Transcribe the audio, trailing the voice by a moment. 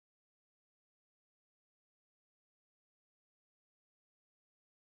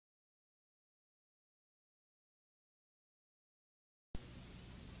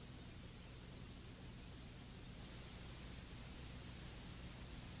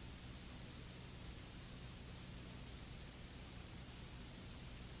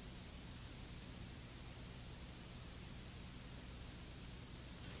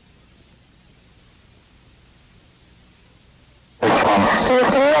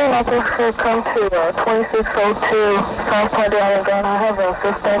Should come to 2602 South Party Island Gun. I have a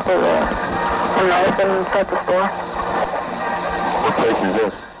suspect with a knife inside the store. What place is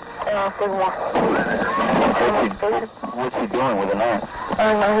this? Sigma. What's he doing with a knife? I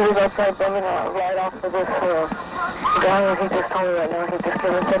don't know, he was outside bumming right off of this guy, and he just told me right now, he just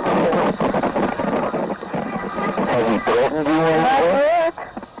came and said something. Has he threatened you or Not yet.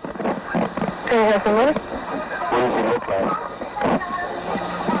 Can you have some money? What does he look like?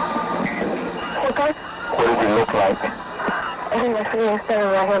 Okay. What does he look like? I think I see him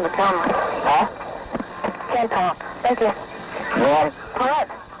standing right here on the camera. Huh? Can't talk. Thank you. Man, What?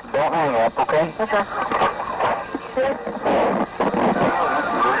 don't hang up, okay? Okay. Here.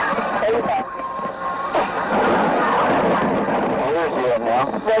 There you go. Where is he at now?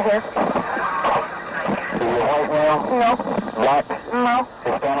 Right here. Is he white now? No. Black? No.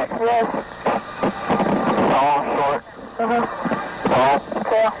 Hispanic? Yes. Tall, short? Uh-huh. Tall?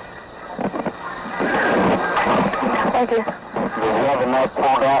 Yeah. Thank you. Does he have a knife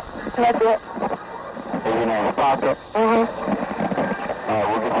pulled out? Not yet. Is it in his pocket? Mm-hmm. Alright,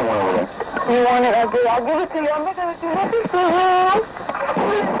 we'll get you one over there. You want it? I'll give it to you. I'm not going to do nothing to you.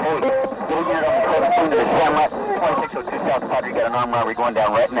 Hey, get a unit on the code to the camera. 2602 South Padre. You got an armed robbery going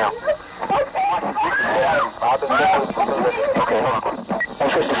down right now. Okay, hold on.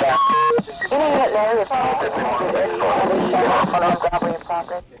 155. You know what, Larry? It's unarmed robbery in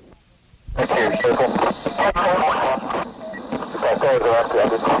progress. That's here, circle.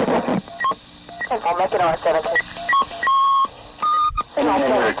 I'll make it on 17. And I'll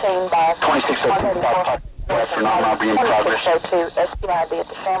 17 by 2602 South Padre. Western armed robbery in progress. 2602 SPID at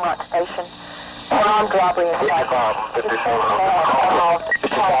the Shamrock Station. Armed robbery in progress.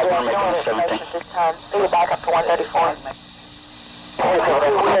 This time. Be back up to 134.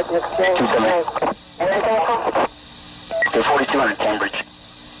 4200 Cambridge.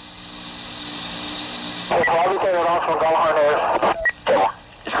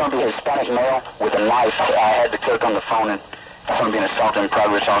 It's going to be a Hispanic male with a knife. I had the clerk on the phone, and it's going to be an assault in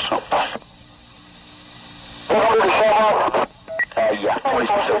progress also. Yeah,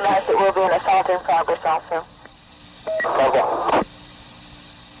 2602. It will be an assault in progress also. Okay.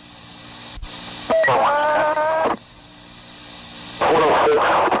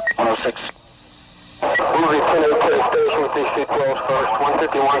 106. Moving 10 to the station with these two 12s first.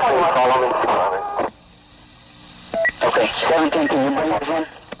 151, can you follow me? Okay, 17, can you bring those in?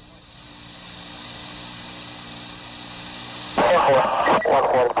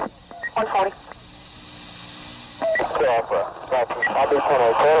 140. 140. I'll be 10 4,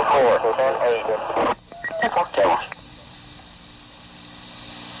 10 8.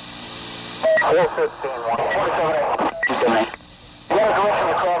 415, 278. You got a direction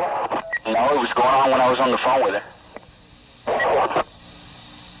to travel? No, it was going on when I was on the phone with her.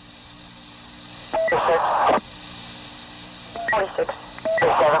 26.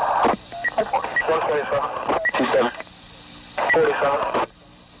 27. 147. 27. 47.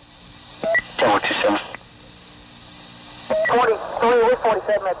 1027. 40. We're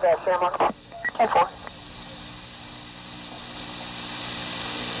 47 at Shamrock. 10-4.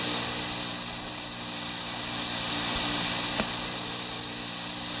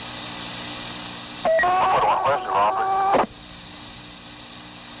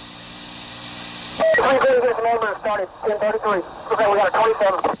 We're going to get the number started 10:33. Okay, we got a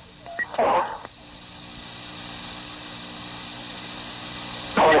 27.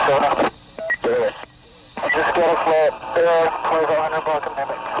 27. Good. Just get a flat there, $2,500 a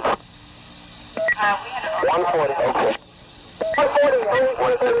minute. 140. Okay.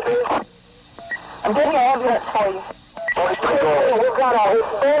 140. I'm getting an ambulance for you. We've got a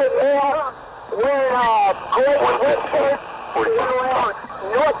Hispanic male wearing gray sweatshirt around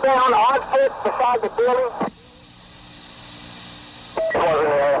northbound outfit beside the building.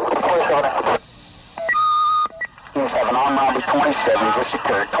 27. You have an armed robbery 27 just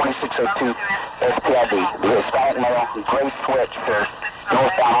occurred, 2602 SPID. The Hispanic male, gray sweatshirt,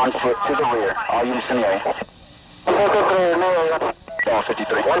 northbound on foot to the rear. All units in the area.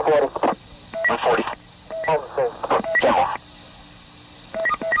 153. 140. 140. Camel.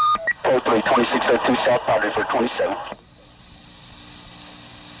 Code 3, 2602 South Padre for 27.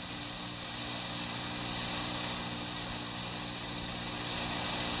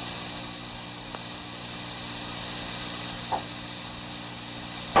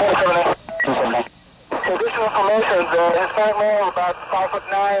 Additional information, the Hispanic male about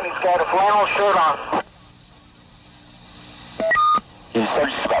 5'9", he's got a flannel shirt on. He said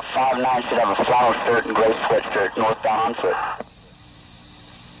he's about 5'9", should have a flannel shirt and gray sweatshirt, northbound on foot.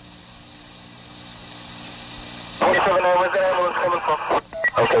 27 where's the ambulance coming from?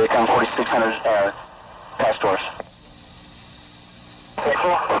 Okay, they're coming 4600 past doors.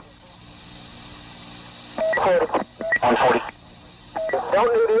 140. Don't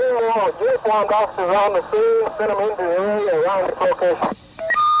need any more uniformed officers on the scene. Send them into the area around this location.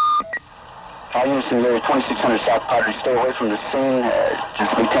 All units in the area 2600 South Padre, stay away from the scene.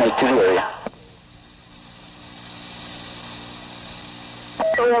 Just be tended to the area.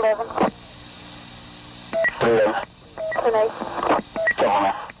 311. 311. 10-8.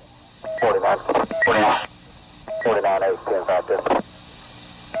 49. 49. 49, 8, 10, 5, 10.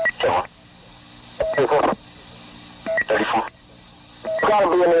 34. 34. Gotta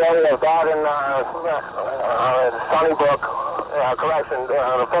be in the area of Garden, Sunnybrook, correction,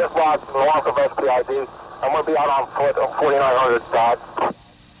 the first block north of SPID. I'm gonna be out on foot on 4900 Dodge.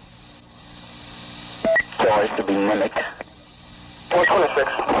 So it's to be mimicked.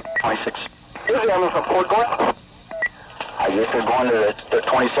 426. 26. Usually I'm from Fort going. I guess they're going to the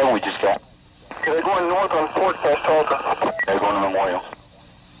 27 we just got. They're going north on Fort past Tulsa. They're going to Memorial.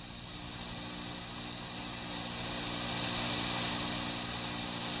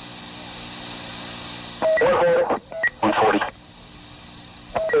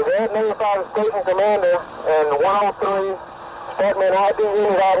 There's that 95 Station Commander and 103 starting an ID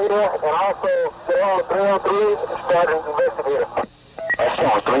unit out here, and also they're on 303 starting investigator. That's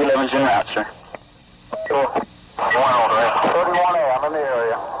still 311's en route, sir. 31A, I'm in the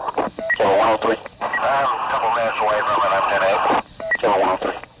area. So 103. I'm a couple minutes away from it, I'm 10-8. So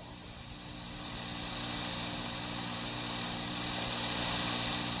 103.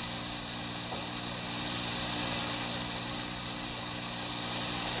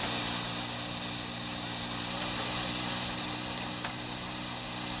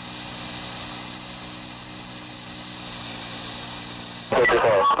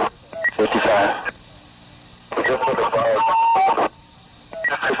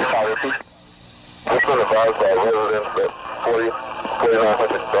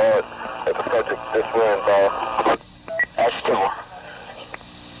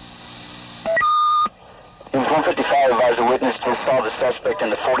 In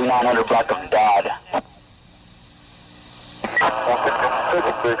the 4900 block of Dodd.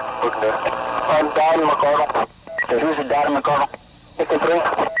 56, I'm Dodd and McCardle. Okay, who's the Dodd and McCardle? 53.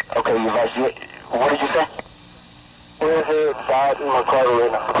 Okay, you guys, what did you say? Where's it? Dodd and McCardle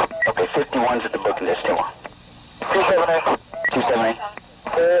right now. Okay, 51's at the booking desk, 278. 278.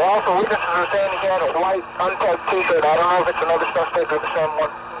 Also, witnesses are saying he had a white untucked t-shirt. I don't know if it's another suspect or the same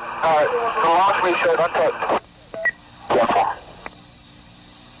one. The long sleeve shirt untucked. Yeah, 4.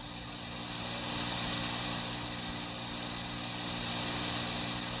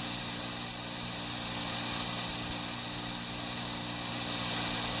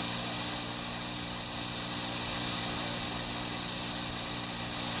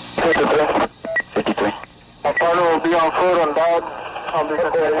 My partner will be on foot on Dodge. I'll be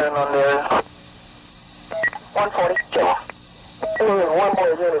heading on there. 140. Kilo. There's one more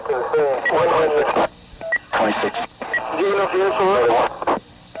unit to the scene. 126. 26. Do you know if you're for it?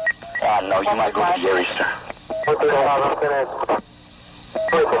 No, you might go to the area, sir. 55.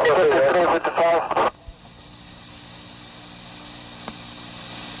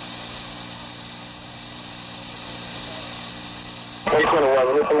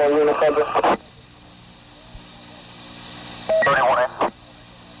 Listen to unit number. 31.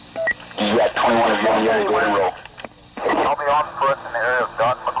 Yeah, 21 of you in the area, go ahead and roll. I'll be on foot in the area of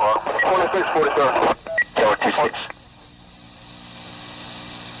Don McCall. 2647. Kilo 26.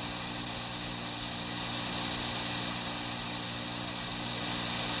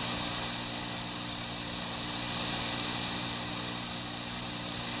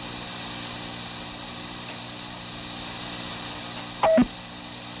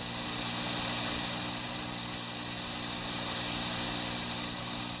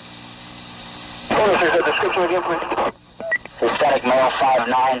 The description again, please. Hispanic male,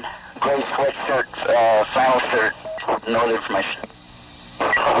 5'9", gray sweatshirt, flannel shirt, no other information.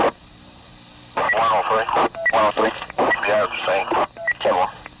 103. 103. Yeah, it's the same. Kilo.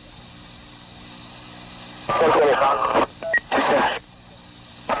 125.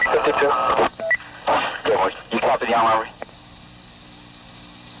 52. Kilo. You copy the armory?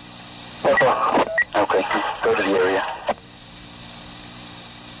 Okay, go to the area.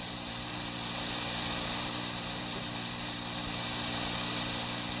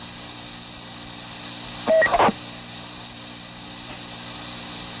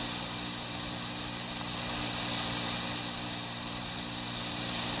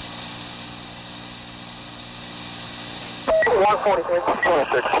 One 43.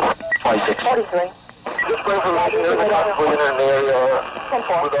 26. 26. 43. Just pray for me. There's a constable in the area.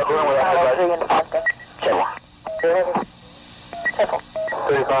 10-4. With that room without in Nebraska. 10-1. 10-4.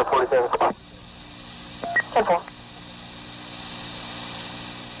 35-47. 10-4.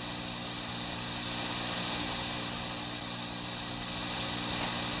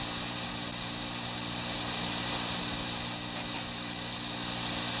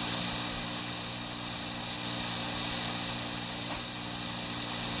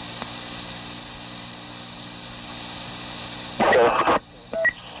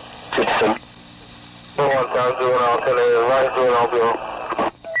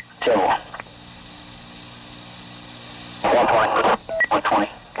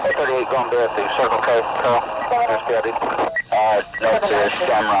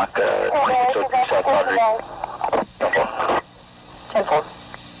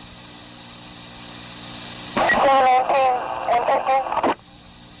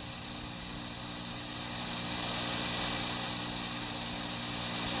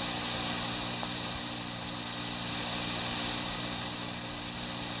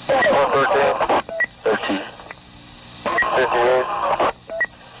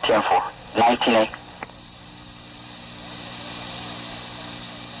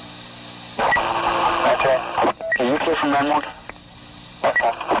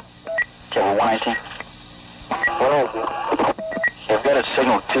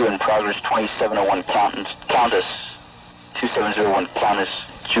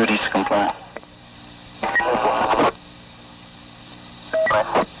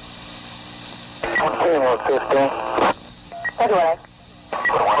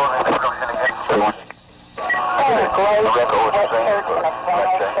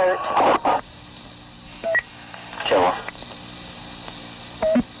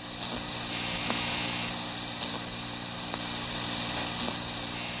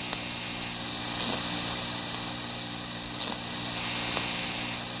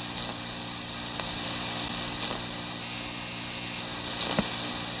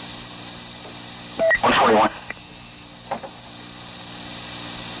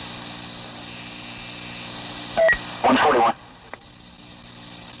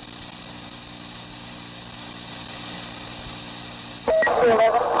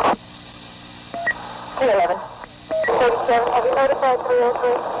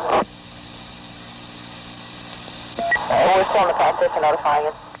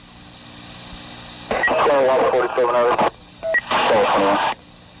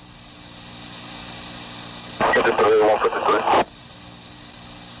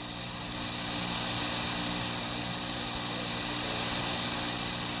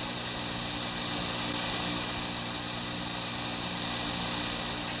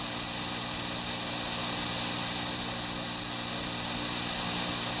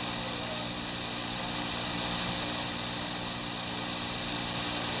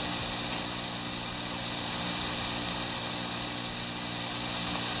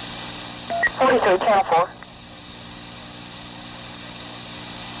 Channel 4.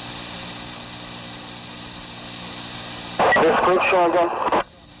 This group show again?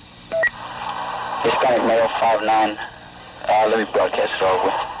 Hispanic male 5'9". Let me broadcast it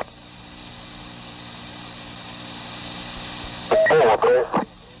over. 403.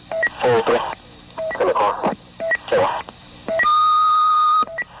 403. In the car. Okay.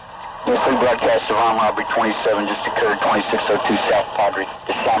 The free broadcast of armed robbery 27 just occurred 2602 South Padre,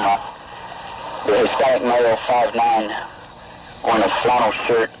 DeLuna. The Hispanic male 5'9", wearing a flannel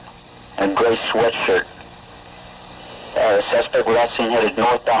shirt and a gray sweatshirt. The suspect was last seen headed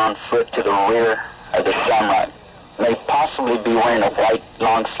northbound on foot to the rear of the Shamrock. May possibly be wearing a white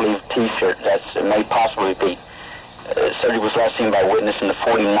long-sleeve T-shirt. It may possibly be. The subject was last seen by witness in the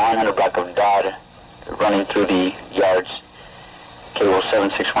 4900 block of Dodd, running through the yards. Cable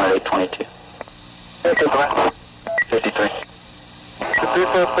 761-822. 53. The two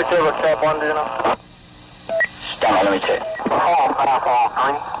suspect have a cap on, do you know? Stand by, let me check.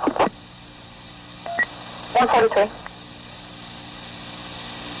 143.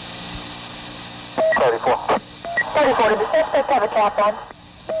 34. 34, did the suspect have a cap on?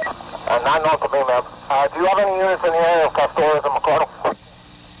 Not north of me, ma'am. Do you have any units in the area of Castores and McCardle?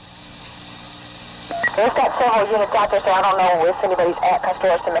 We've got several units out there, so I don't know if anybody's at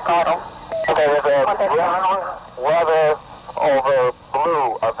Castores and McCardle. Okay, there's a rather over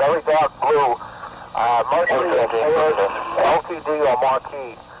blue, a very dark blue, Mercury LTD or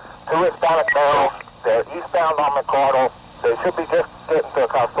Marquis. Two Hispanic males. They're eastbound on McCardle. They should be just getting to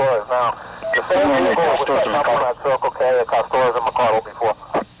Castores now. The same people was setting up on that Circle K at Castores and McCardle before.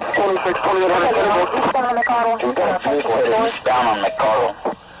 26, 2800. Eastbound on McCardle. We've got a vehicle headed eastbound on McCardle.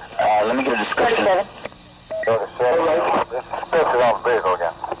 Let me get a description. 37. This is on vehicle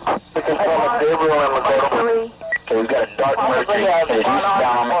again. This is from Gabriel and McCardle. Okay, we've got a dark merchant that is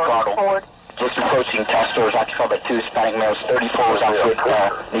eastbound on McCardle. Just approaching task stores, occupied by 2 Hispanic males. 34 was on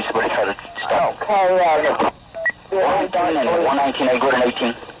foot. Needs somebody to try to stop. Okay, 119 and 119, I go to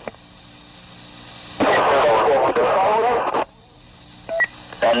 18.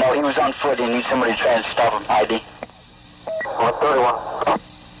 No, he was on foot. He needs somebody to try and stop him. ID. 131.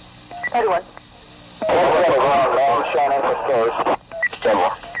 31. Shining for stores.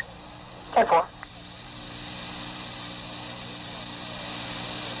 10-4. 10-4.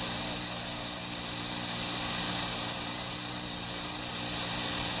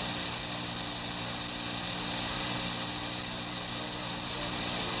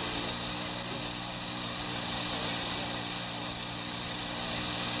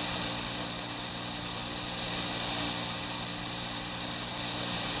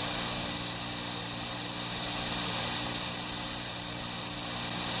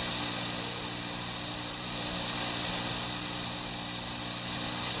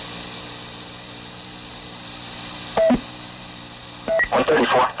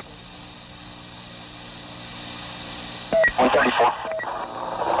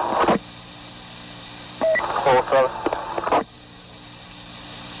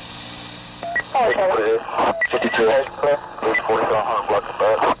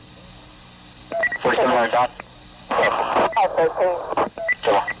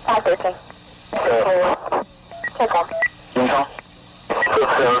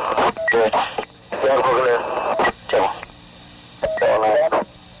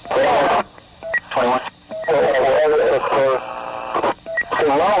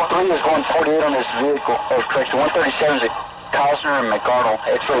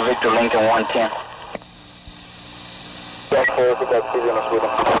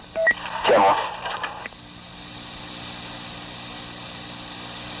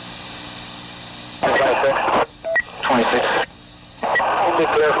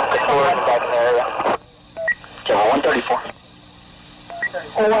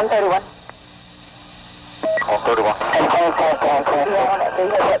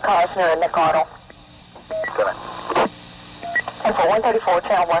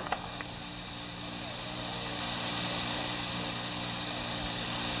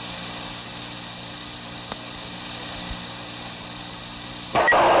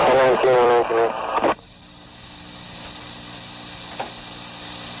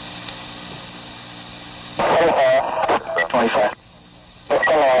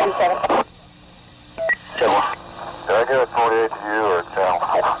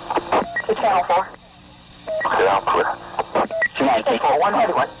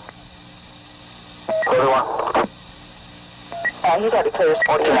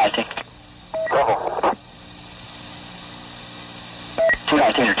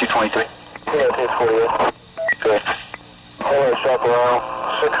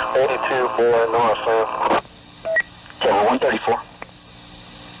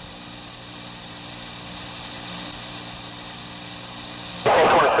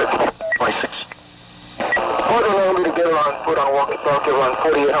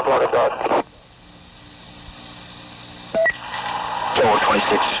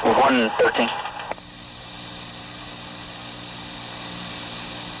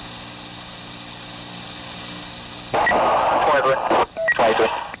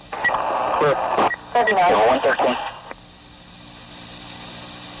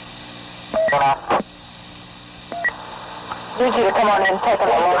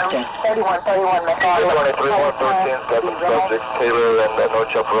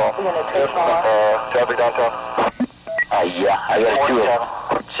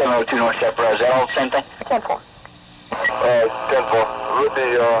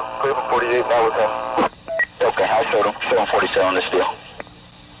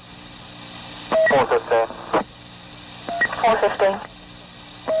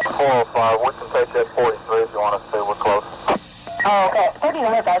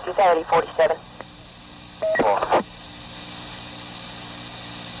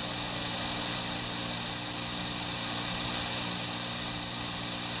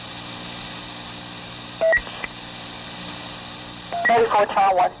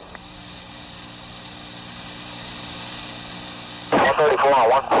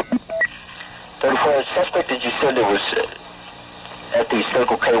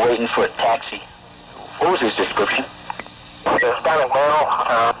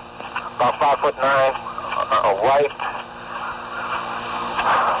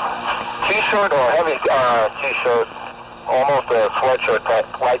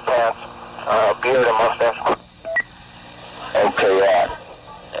 beard and mustache. Okay,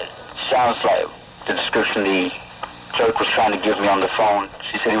 sounds like the description the clerk was trying to give me on the phone.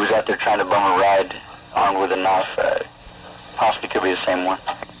 She said he was out there trying to bum a ride, armed with a knife. Possibly could be the same one.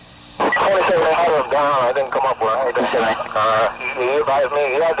 27, I had him down. I didn't come up with anything. He advised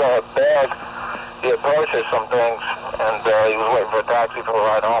me. He had a bag. He had purchased some things, and he was waiting for a taxi for a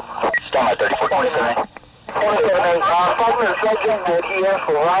ride home. Still my 3427. 27, talking to the subject that he asked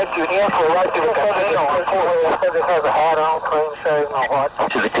for a ride to. He asked for a ride to the casino. He said it has a hat on, clean shave, and what.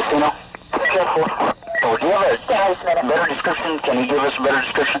 To the casino? Careful. Oh, do you have a better description? Can you give us a better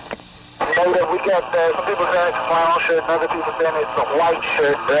description? Native, we got some people saying it's a flannel shirt, and other people saying it's a white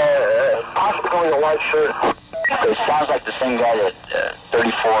shirt, possibly a white shirt. It sounds like the same guy that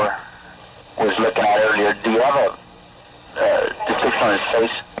 34 was looking at earlier. Do you have a description on his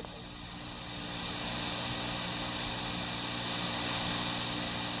face?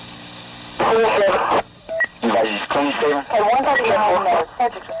 You guys, he's clean shaven? Hey, one thing you know, the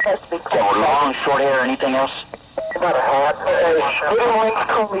subject is supposed to be clean. Yeah, long, short hair, anything else? About a hat. Medium length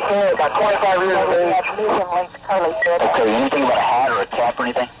curly hair, about 25 years of age. Medium length curly hair. Okay, anything about a hat or a cap or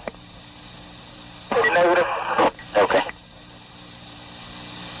anything? Negative. Okay.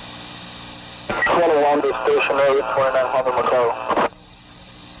 21 to stationary, 2900 McCall.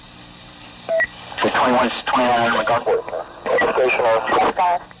 So 2900 McCall? Stationary.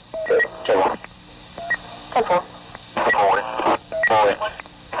 25. Say what? 10-4. Forward.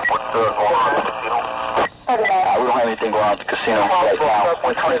 What's going on at the casino? 39. We don't have anything going on at the casino right now.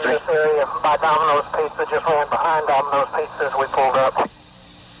 123. By Domino's Pizza, just ran behind Domino's Pizza as we pulled up.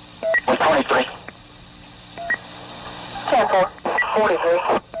 123. 10-4. 43.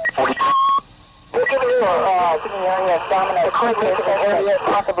 43. We're giving you Giving the area of Domino's Pizza area,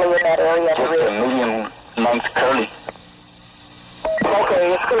 possibly in that area. Just a medium length curly.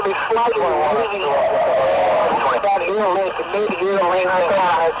 Okay, it's going to be slightly about ear length, maybe ear length.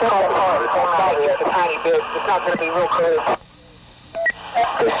 Just a tiny bit. It's not going to be real crazy.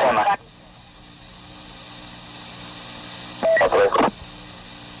 Okay, semi. Okay.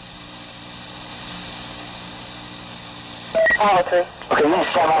 Okay, Okay, we need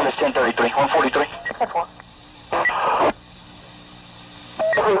to semi on this 1033. 143. 10-4.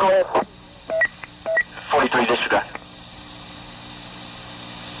 Go ahead. 43 disregard.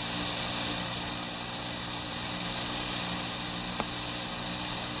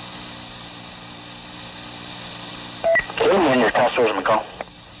 Okay, in your customers, McCall.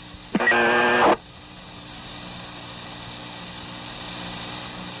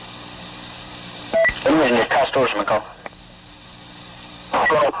 In your customers, McCall.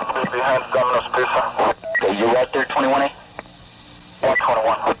 Behind Domino's Pizza. Okay, you right there, 21A?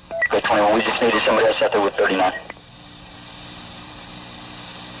 121. Okay, 21. We just needed somebody else out there with 39.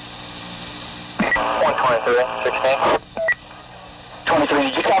 123, 16. 23,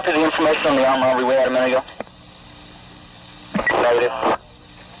 did you copy the information on the armed robbery we had a minute ago? Negative.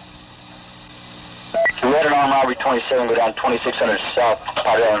 We had an armed robbery 27 go down 2600 South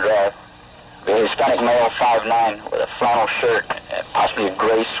Powder Island Drive. A Hispanic male 5'9" with a flannel shirt, possibly a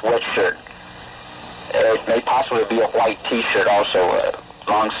gray sweatshirt. It may possibly be a white t-shirt also,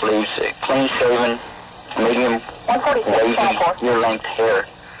 long sleeves, clean shaven, medium wavy ear-length hair.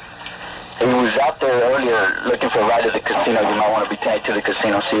 He was out there earlier looking for a ride to the casino. You might want to be taken to the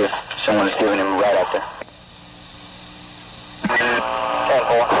casino, see if someone's giving him a ride out there.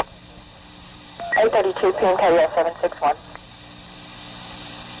 10-4. 832 PNKS 761.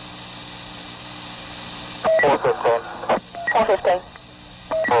 415. 415.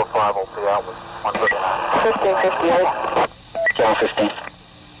 45 will be out with 159. 1558. 715.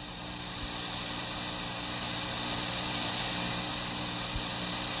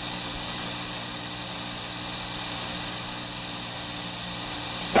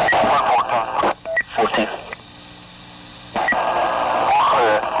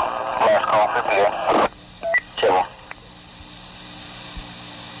 Last call, 58. Table.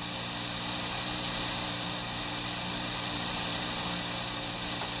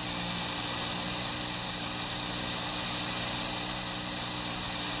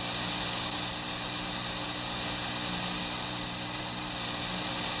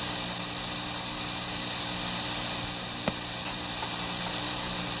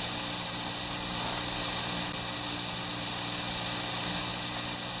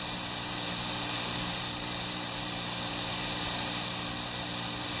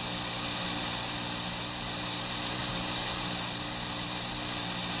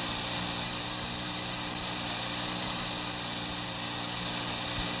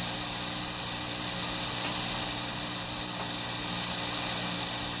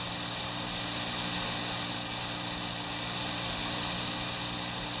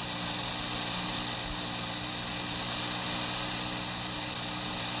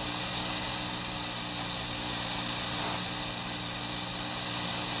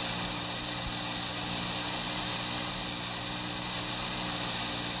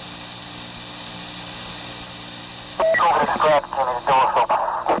 over the straps and his dorsal.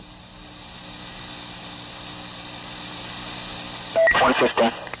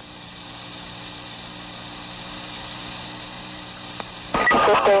 2015.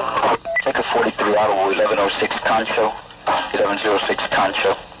 15. Take a 43 out of 1106 Concho. 1106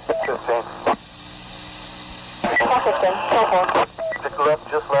 Concho. 15. 415, careful.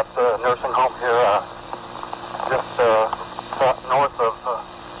 Just left the nursing home here, north of,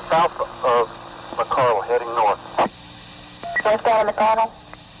 south of McCardle, heading north. Northbound McConnell.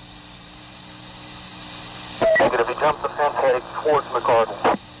 Negative, he jumped the fence heading towards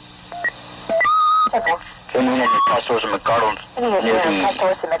McCardle. Careful. Can you hear the customers in McCardle Near near the the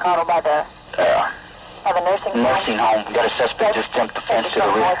customers in McConnell by the nursing home. nursing home? Got a suspect just jumped the fence to the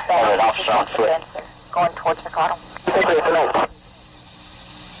rear. Had an officer on foot. Going towards McConnell.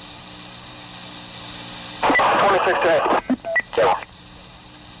 26 days. Joe.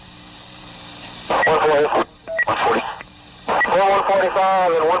 140. 140.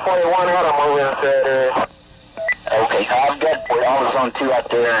 145 and 141 out. I'm over in that area. Okay, I've got all of zone 2 out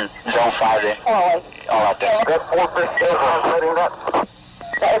there and zone 5 there. Oh, All out there. That's 415. I'm setting that.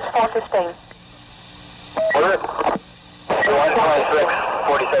 that is 415. What is it? 126,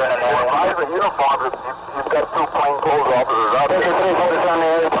 47 and 1. Private uniforms, you've got 2 plainclothes officers out there. 340 on the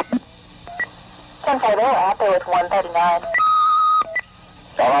area. 10-4, they're out there with 139.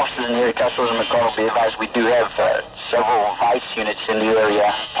 All officers in the area, customers in McCardle, be advised we do have several vice units in the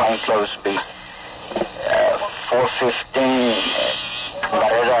area. Plainclothes would be 415,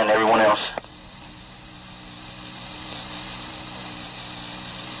 Barrera, and everyone else.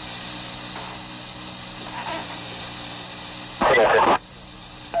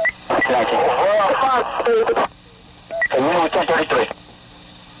 Hey, unit with 1033.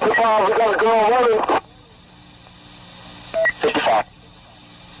 We got a girl running. 55.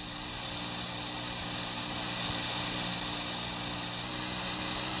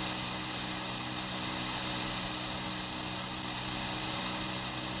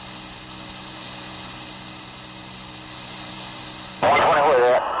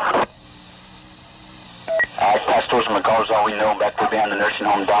 Past towards McCall's all we know, back there behind the nursing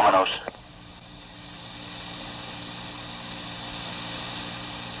home Domino's.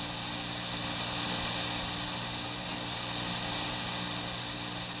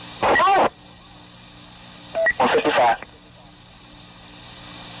 Oh! 155.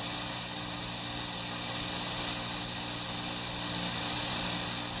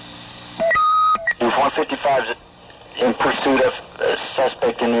 Use 155 is in pursuit of a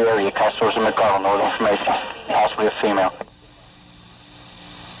suspect in the area, customers in McCall, no information, possibly a female.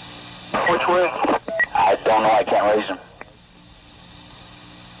 Which way? I don't know, I can't raise him.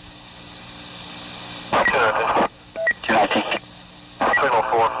 219.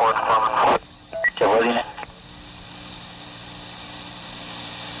 304, Fort Common. Okay, what unit?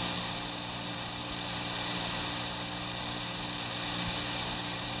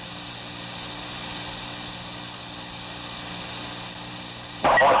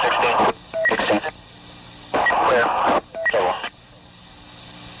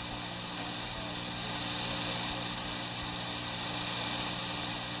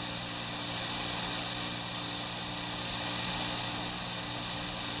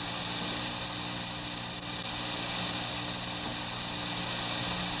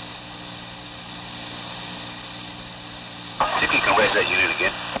 See if you can raise that unit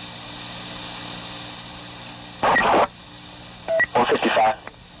again. 155.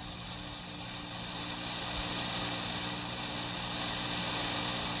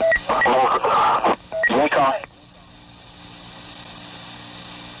 Recon.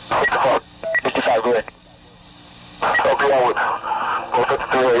 55, go ahead. I'll be out with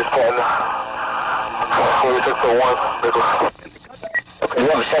 153 A's partner. 4601, Nicholas. Okay, you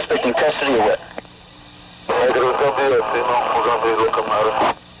have a suspect in custody or what? Negative, it's gonna be a female. We're gonna be looking at it.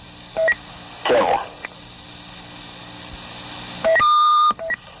 Terrible.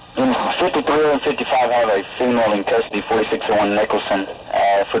 Units 53 and 55 have a female in custody, 4601 Nicholson.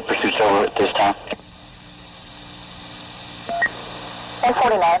 Foot pursuit's over at this time.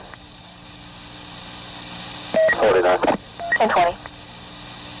 149. 49. 1020.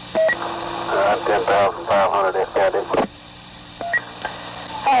 10,500, that's got it.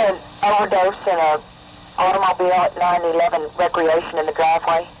 I had an overdose in a automobile at 911 Recreation in the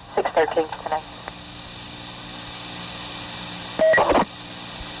driveway, 613 tonight.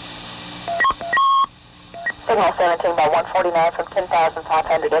 Signal 17 by 149 from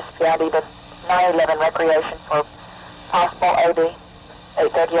 10,500 SPID to 911 Recreation for possible OD,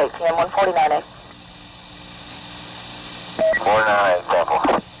 8:38 p.m. 149A. 498,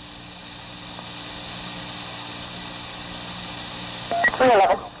 Temple.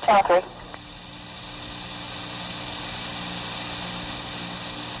 311, channel 3.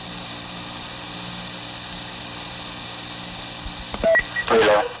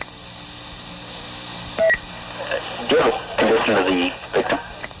 Do you have a condition of the victim?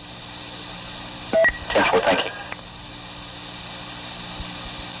 10-4, thank you.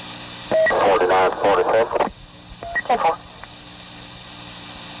 49, 46. 10-4.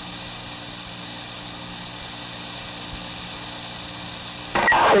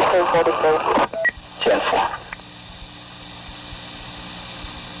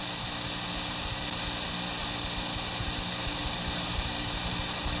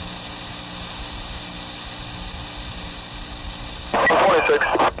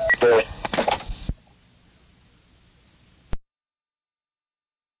 Good.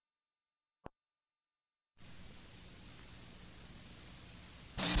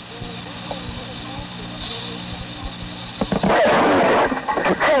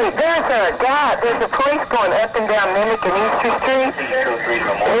 Hey, there's a police going up and down Mimic and Easter Street.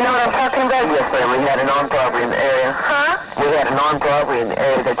 You know what I'm talking about? Yes, ma'am. We had an armed robbery in the area. Huh? We had an armed robbery in the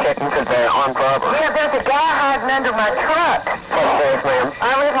area. They're checking for the armed robbery. Yeah, there's a guy hiding under my truck. Yes, ma'am.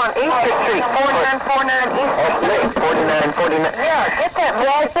 I live on Easter Street, 4949 Easter Street. 49. Yeah, get that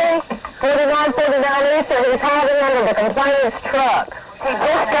blessing. 4949 Easter, he's hiding under the complainant's truck. He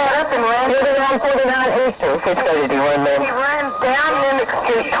just got up and ran 4949 Easter. 631, ma'am. He ran down Mimic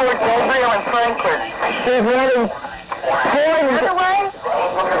Street towards Gabriel and Franklin. He's running the other way?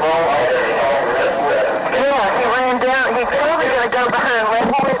 Yeah, he ran down. He's probably going to go behind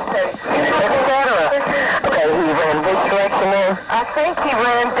Level, etc. Okay, he ran which direction, ma'am? I think he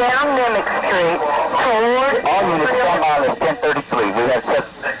ran down Mimic Street toward... All units stand by is 1033. We have six.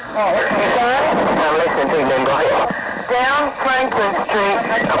 You got it? I'm listening to you, ma'am. Go ahead. Down Franklin Street.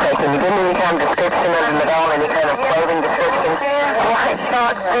 Okay, can you give me any kind of description of him at all? Any kind of clothing description? White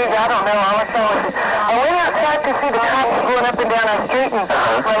socks, dude, I don't know. All I saw was... I went outside to see the cops going up and down our street, and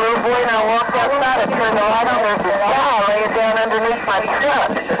my little boy and I walked outside. I turned the light on. There's this guy laying down underneath my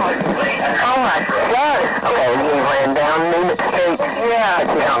truck. Oh, my God. Okay, he ran down Mimic Street. Yeah.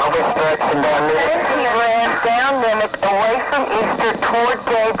 But you don't know which direction down I Mimic. think he ran down Mimic away from Easter toward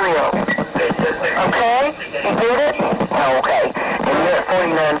Gabriel. Okay? You get it? Oh, okay. And you're at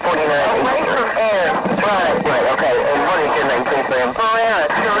 49. Away from Air. Right, okay. And what is your name, please, ma'am? Barrera.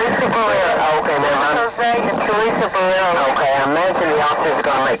 Teresa Barrera. Oh, okay, ma'am. Jose and Teresa Barrera. Okay, I imagine the officers are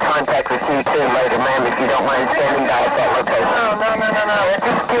going to make contact with you, too, later, ma'am, if you don't mind standing by at that location. No. It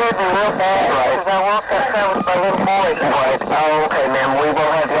just scared me real bad. Right. Because I walked outside with my little boy. Right. Oh, okay, ma'am. We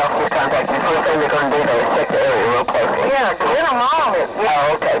will have the officers contact you. First thing they're going to do, is check the area real closely. Yeah, get them all.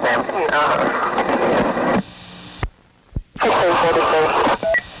 Oh, okay, ma'am.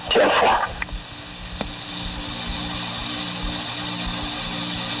 10-4.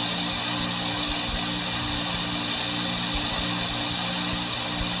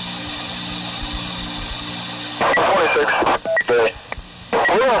 Good.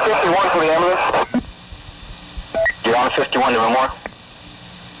 We're on 51 for the ambulance. You're on 51 to Memorial?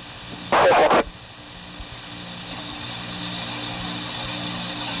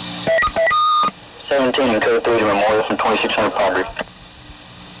 17 and code 3 to Memorial from 2600 Palm Beach.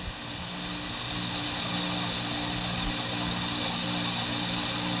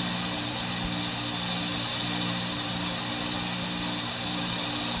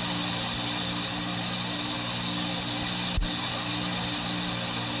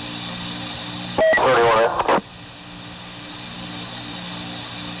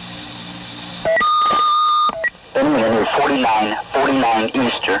 Enemy 49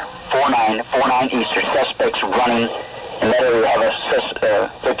 Easter. 49 Easter. Suspects running in that area. Have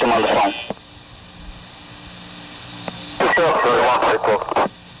a victim on the phone.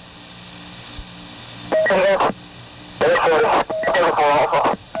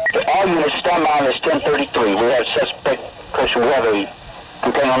 All units stand by on this 1033. We have suspect person. We have a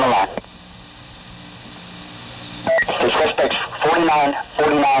complaint on the line. The suspect's 49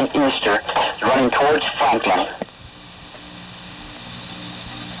 Easter running towards Franklin.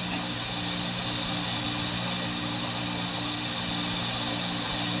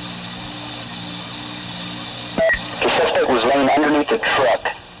 The suspect was laying underneath the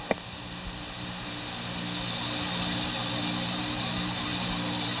truck.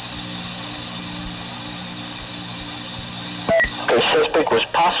 The suspect was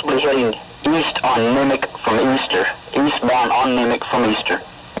possibly heading east on Mimic from Easter. Eastbound on Mimic from Easter.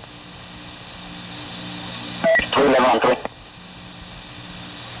 311 on 3.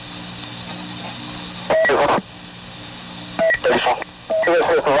 34. This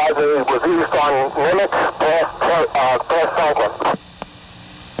is the library was east on Mimic past Franklin.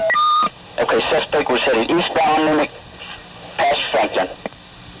 Okay, suspect was headed eastbound Mimic past Franklin.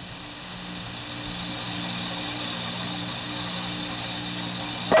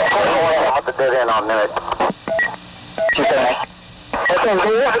 At the dead end on Mimic. 278. Okay, we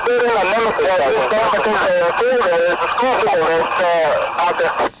have a dead end on Mimic. There's a school that's out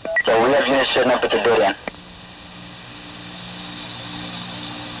there. So we have units setting up at the dead end.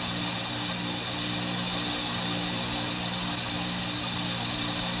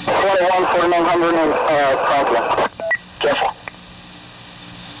 $41, $4,900 in Franklin. Careful.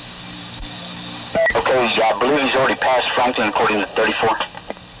 Okay, I believe he's already passed Franklin according to 34.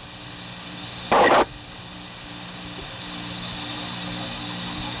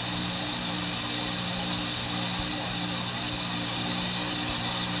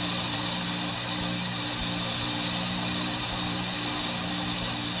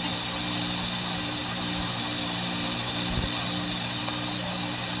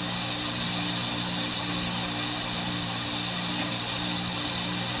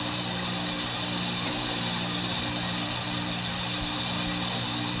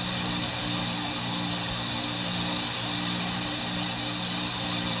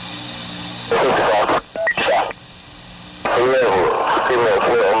 Female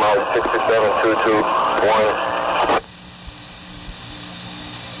 67221.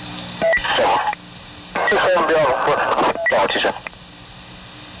 27 be on the foot. 27.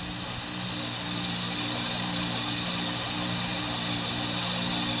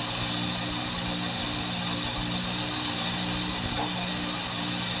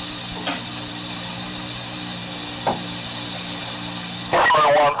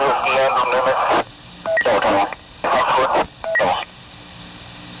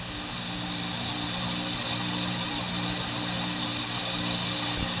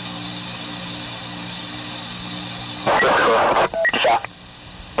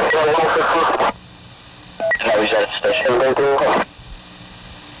 No, he's at the station.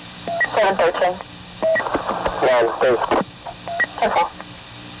 713. 10-4.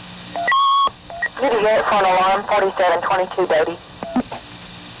 Get a unit for an alarm, 4722 Doty.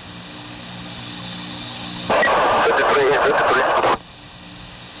 53, 53.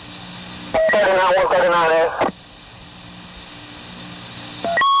 39, 139.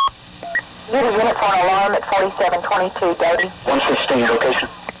 Get a unit for an alarm at 4722 Doty. 116 location.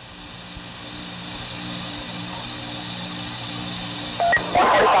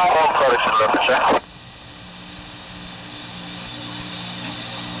 145.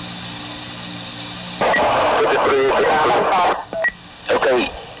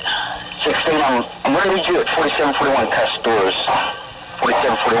 Okay, 16, I'm going to need you at 4741 past doors.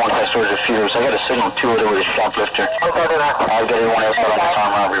 4741 past doors of Feeders. I got a signal 2 over the shoplifter. I've got everyone else out on the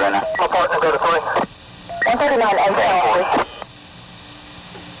time robbery right now. My partner go to 3. 139 8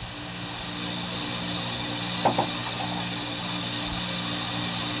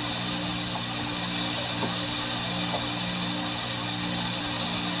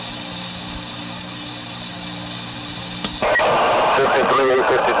 53,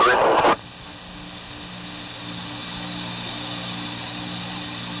 853.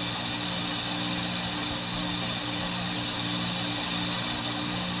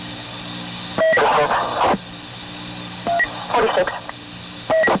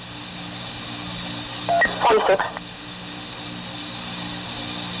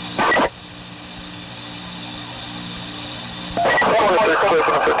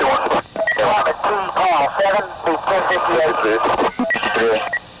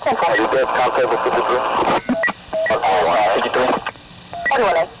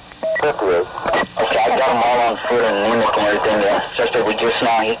 Okay, I got them all on foot and Nimic and everything. The suspect we just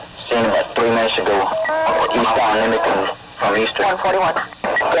now seen about 3 minutes ago. Eastbound Nimic from Eastern. 141.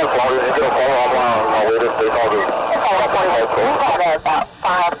 10-4, you get a call on my way to state office. We've got about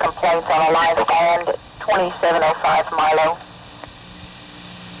 5 complaints on a live band at 2705 Milo.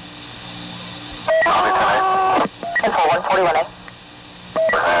 10-4, 141A.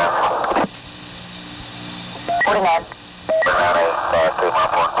 49.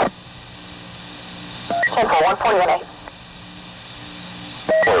 10-4, 141A.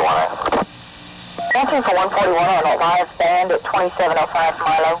 41A. 1-2 for 141 on a live band at 2705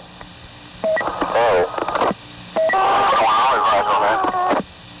 Milo. Oh.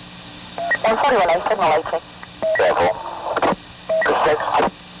 141A, signal 18. Careful. 46.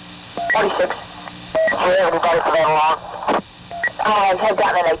 46. Do you have anybody for that alarm? I have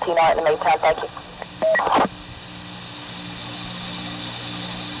gotten an 18 out in the meantime, thank you.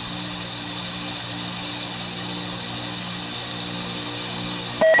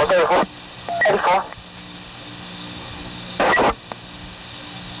 Okay, 84.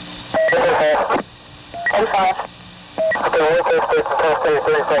 54. 135. Okay, we're requesting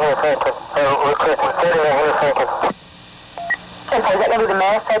 37 Franklin. We're requesting 39 Franklin. 10-4, is that going to be the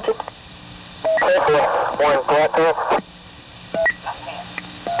mass subject? 10-4, 1 Black Hill.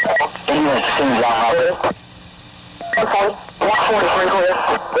 England seems on my way. 10-4. 143 clear.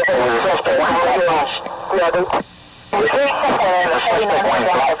 This is a suspect. 1 yeah, dude. We're 49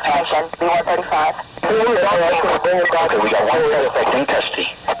 Dallas Franklin, B135. Okay, we got one suspect in custody.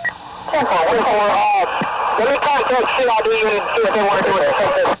 10-4, let me contact CID unit and see if they want to do it.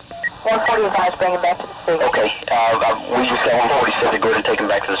 140 advised, bring him back to the scene. Okay, we just got 147 to go ahead and take him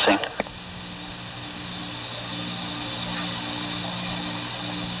back to the scene.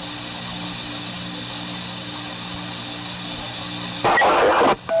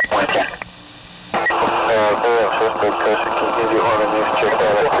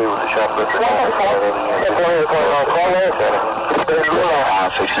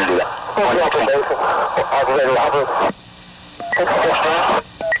 Fixing to do that.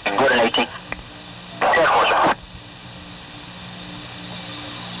 Go to 18.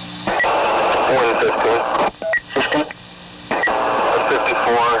 15.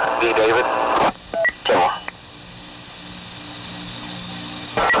 54, D. David.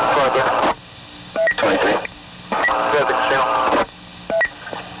 23.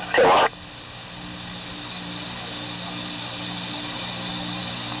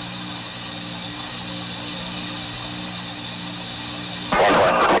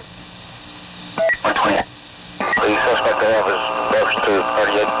 120. The suspect they have is reference to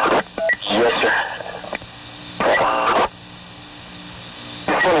 38. Yes, sir.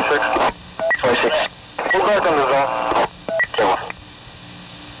 26. 26. We'll go to the zone.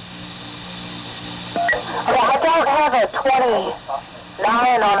 Well, I don't have a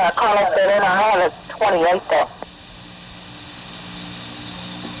 29 on a Carlos DeLuna. I have a 28 though.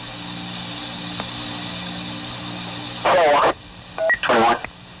 So, 21.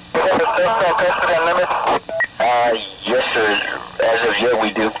 is that the suspect custody unlimited? Yes, sir. As of yet,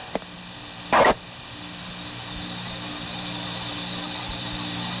 we do.